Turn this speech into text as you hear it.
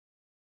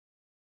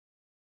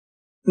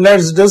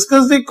Let's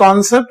discuss the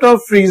concept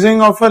of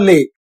freezing of a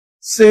lake.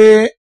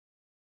 Say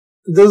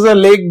this is a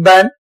lake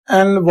bed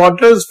and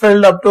water is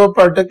filled up to a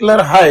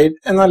particular height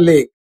in a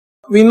lake.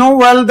 We know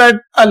well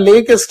that a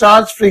lake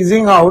starts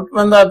freezing out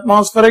when the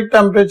atmospheric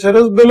temperature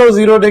is below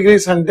 0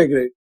 degrees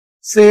centigrade.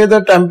 Say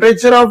the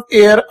temperature of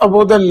air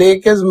above the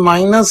lake is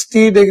minus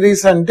T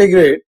degrees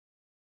centigrade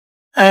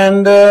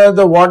and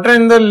the water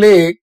in the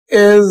lake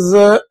is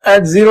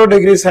at 0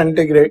 degrees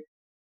centigrade.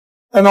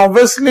 And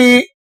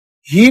obviously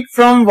heat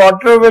from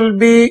water will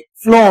be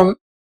flown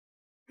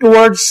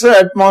towards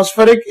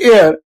atmospheric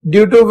air,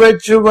 due to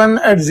which when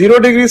at 0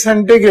 degrees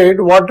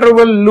centigrade water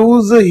will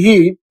lose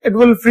heat, it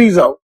will freeze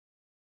out.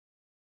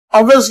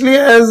 Obviously,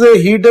 as the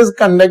heat is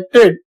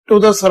conducted to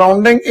the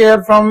surrounding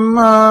air from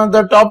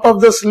the top of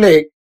this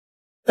lake,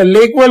 the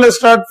lake will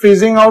start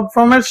freezing out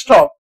from its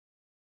top.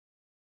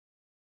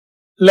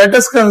 Let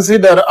us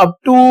consider up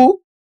to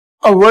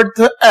a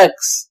width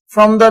x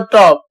from the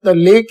top, the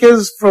lake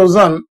is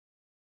frozen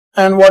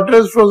and water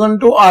is frozen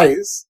to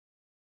ice.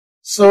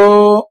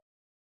 So,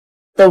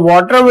 the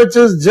water which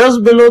is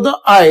just below the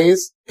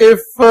ice,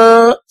 if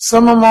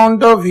some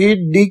amount of heat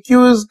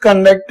dq is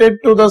conducted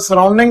to the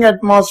surrounding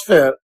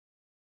atmosphere,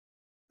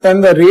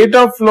 then the rate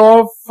of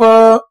flow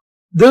of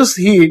this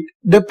heat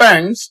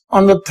depends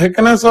on the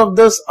thickness of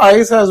this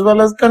ice as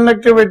well as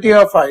conductivity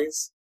of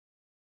ice.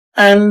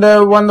 And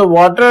when the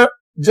water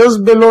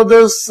just below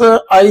this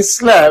ice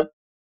slab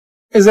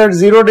is at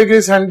 0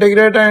 degrees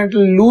centigrade and it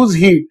will lose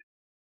heat,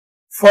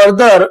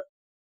 further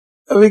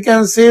we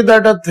can say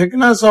that a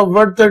thickness of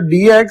width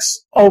dx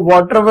of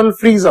water will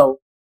freeze out.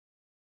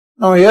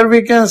 Now here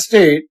we can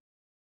state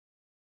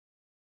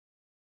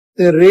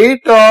the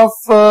rate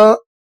of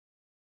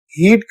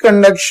heat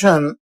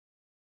conduction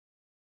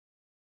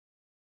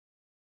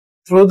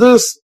through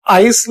this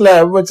ice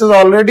slab which is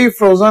already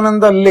frozen in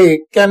the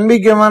lake can be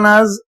given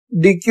as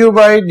dq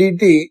by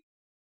dt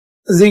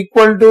is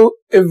equal to,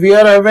 if we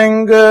are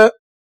having the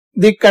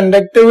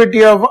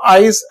conductivity of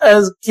ice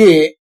as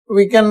k,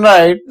 we can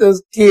write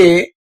this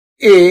k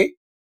a.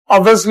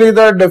 Obviously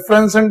the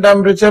difference in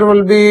temperature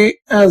will be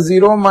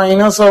 0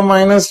 minus or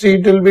minus t,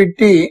 it will be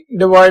t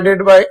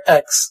divided by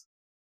x.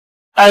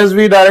 As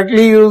we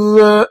directly use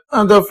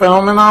the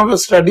phenomena of a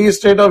steady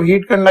state of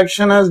heat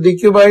conduction as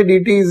dq by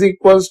dt is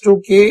equals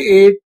to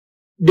Ka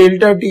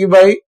delta T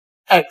by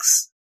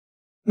x.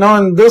 Now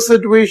in this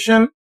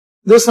situation,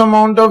 this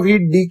amount of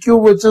heat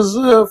dq which is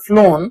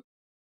flown,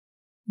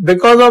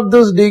 because of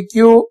this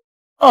dq,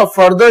 a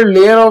further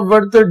layer of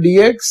width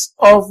dx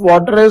of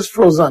water is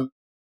frozen.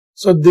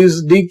 So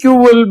this dq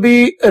will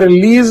be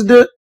released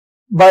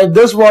by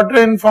this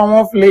water in form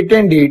of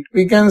latent heat.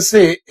 We can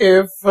say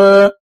if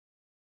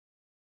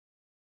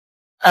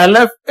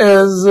LF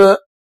is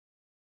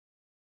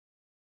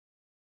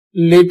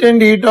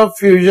latent heat of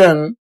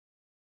fusion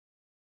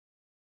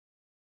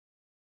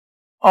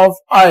of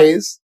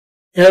ice,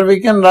 here we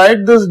can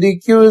write this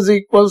dq is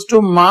equals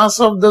to mass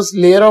of this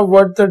layer of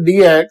width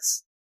dx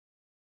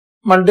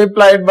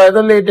multiplied by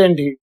the latent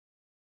heat.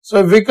 So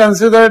if we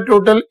consider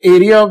total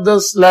area of the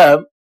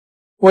slab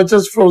which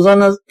is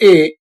frozen as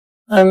A,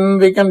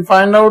 and we can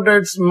find out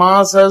its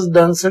mass as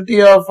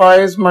density of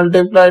ice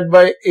multiplied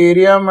by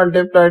area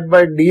multiplied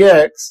by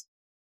dx.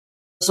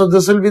 So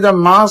this will be the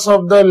mass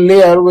of the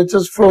layer which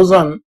is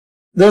frozen.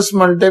 This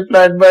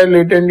multiplied by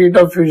latent heat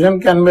of fusion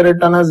can be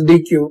written as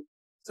dq.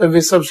 So if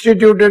we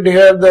substitute it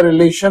here, the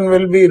relation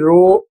will be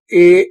rho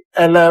A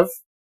LF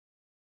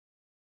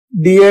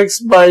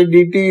dx by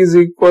dt is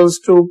equals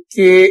to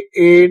K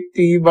A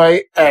T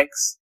by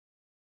x.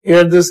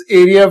 Here this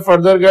area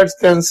further gets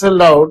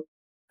cancelled out,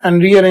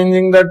 and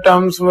rearranging the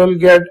terms will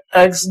get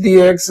x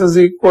dx is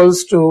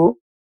equals to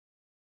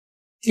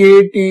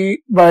kt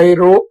by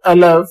rho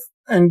LF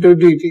into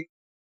dt.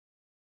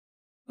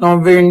 Now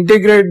we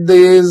integrate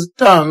these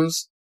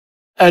terms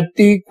at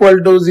t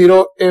equal to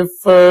 0 if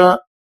the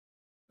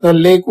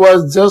lake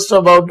was just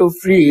about to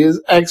freeze,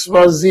 x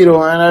was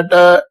 0, and at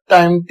a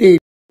time t,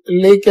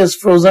 lake is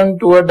frozen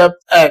to a depth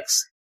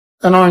x.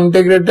 So now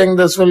integrating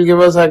this will give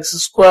us x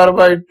square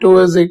by 2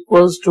 is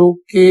equals to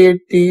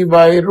kt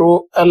by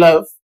rho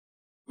LF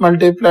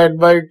multiplied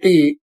by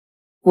t,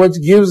 which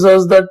gives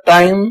us the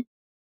time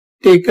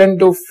taken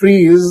to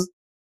freeze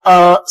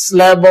a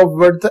slab of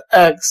width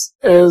x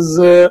is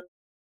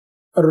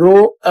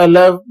rho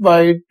LF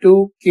by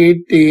 2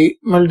 kt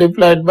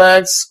multiplied by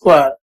x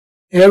square.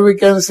 Here we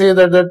can say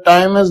that the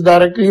time is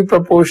directly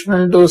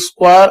proportional to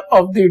square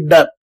of the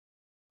depth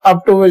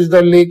up to which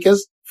the lake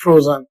is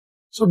frozen.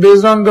 So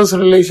based on this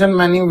relation,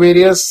 many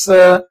various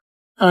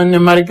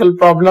numerical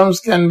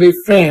problems can be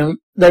framed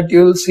that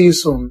you will see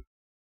soon.